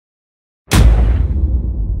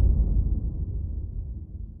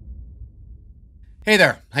Hey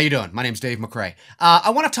there, how you doing? My name's Dave McRae.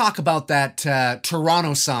 I want to talk about that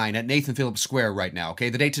Toronto sign at Nathan Phillips Square right now,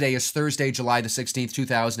 okay? The date today is Thursday, July the 16th,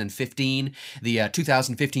 2015. The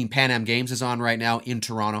 2015 Pan Am Games is on right now in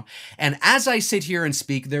Toronto. And as I sit here and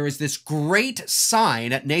speak, there is this great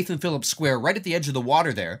sign at Nathan Phillips Square right at the edge of the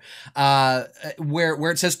water there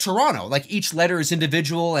where it says Toronto. Like each letter is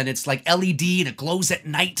individual and it's like LED and it glows at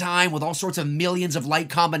nighttime with all sorts of millions of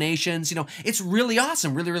light combinations. You know, it's really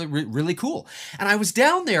awesome, really cool. And I was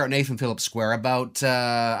down there at Nathan Phillips Square about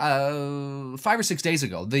 5 or 6 days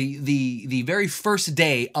ago, the very first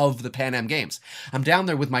day of the Pan Am Games. I'm down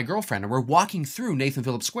there with my girlfriend, and we're walking through Nathan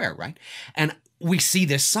Phillips Square, right? And we see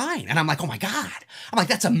this sign, and I'm like, oh my God. I'm like,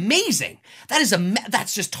 that's amazing.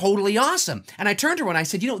 That's just totally awesome. And I turned to her and I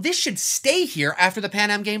said, this should stay here after the Pan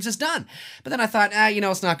Am Games is done. But then I thought,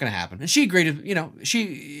 it's not going to happen. And she agreed,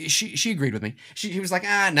 she agreed with me. She was like,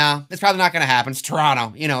 no, it's probably not going to happen. It's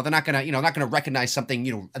Toronto. They're not going to, not going to recognize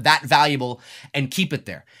something, that valuable and keep it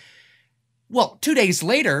there. Well, 2 days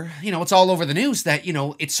later, it's all over the news that,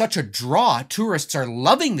 it's such a draw. Tourists are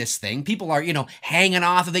loving this thing. People are, hanging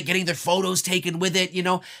off of it, getting their photos taken with it,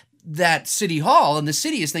 that City Hall and the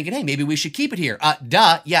city is thinking, hey, maybe we should keep it here.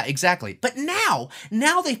 Yeah, exactly. But now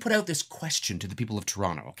they put out this question to the people of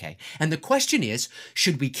Toronto, okay? And the question is,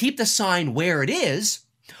 should we keep the sign where it is,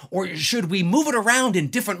 or should we move it around in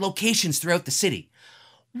different locations throughout the city?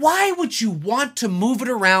 Why would you want to move it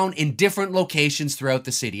around in different locations throughout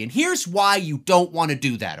the city? And here's why you don't want to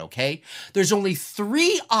do that, okay? There's only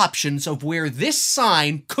 3 options of where this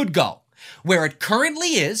sign could go. Where it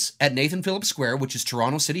currently is at Nathan Phillips Square, which is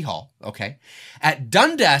Toronto City Hall, okay? At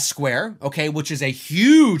Dundas Square, okay, which is a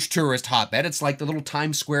huge tourist hotbed. It's like the little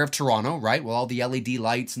Times Square of Toronto, right? With all the LED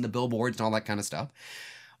lights and the billboards and all that kind of stuff.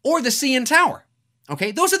 Or the CN Tower,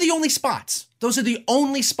 okay? Those are the only spots. Those are the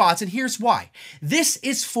only spots, and here's why. This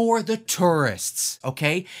is for the tourists,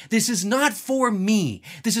 okay? This is not for me.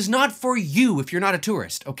 This is not for you if you're not a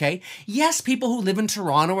tourist, okay? Yes, people who live in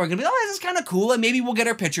Toronto are going to be, this is kind of cool, and maybe we'll get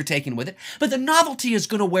our picture taken with it, but the novelty is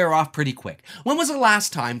going to wear off pretty quick. When was the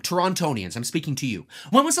last time, Torontonians, I'm speaking to you,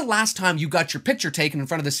 when was the last time you got your picture taken in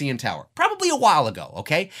front of the CN Tower? Probably a while ago,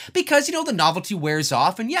 okay? Because, the novelty wears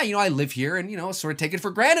off, and yeah, I live here, and, sort of take it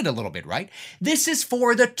for granted a little bit, right? This is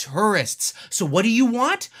for the tourists. So what do you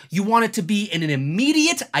want? You want it to be in an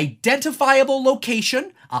immediate, identifiable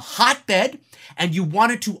location, a hotbed, and you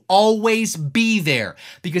want it to always be there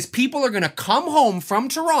because people are going to come home from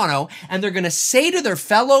Toronto and they're going to say to their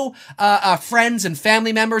fellow friends and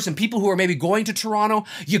family members and people who are maybe going to Toronto,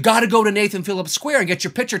 you got to go to Nathan Phillips Square and get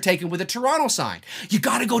your picture taken with a Toronto sign. You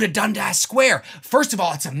got to go to Dundas Square. First of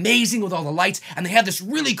all, it's amazing with all the lights and they have this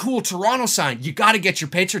really cool Toronto sign. You got to get your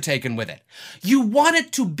picture taken with it. You want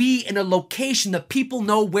it to be in a location that people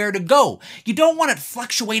know where to go. You don't want it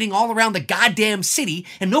fluctuating all around the goddamn city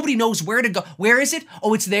and nobody knows where to go. Where is it?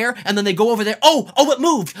 Oh, it's there. And then they go over there. Oh, it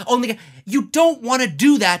moved. You don't want to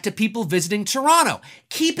do that to people visiting Toronto.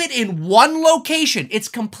 Keep it in one location. It's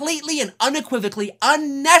completely and unequivocally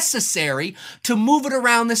unnecessary to move it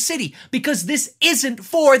around the city because this isn't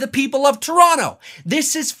for the people of Toronto.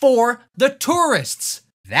 This is for the tourists.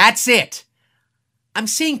 That's it. I'm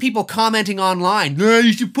seeing people commenting online,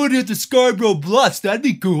 you should put it at the Scarborough Bluffs. That'd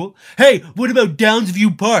be cool. Hey, what about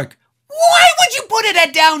Downsview Park? Why would you put it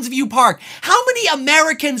at Downsview Park? How many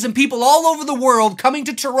Americans and people all over the world coming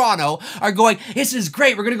to Toronto are going, this is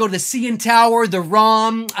great, we're going to go to the CN Tower, the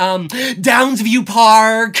ROM, Downsview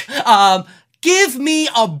Park. Give me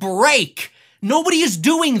a break. Nobody is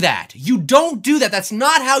doing that. You don't do that. That's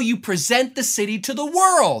not how you present the city to the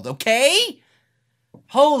world, okay?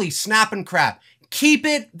 Holy snap and crap. Keep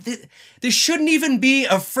it. This shouldn't even be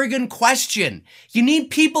a friggin' question. You need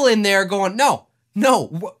people in there going, no,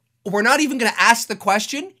 we're not even going to ask the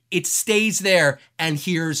question. It stays there, and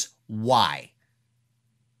here's why.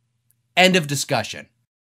 End of discussion.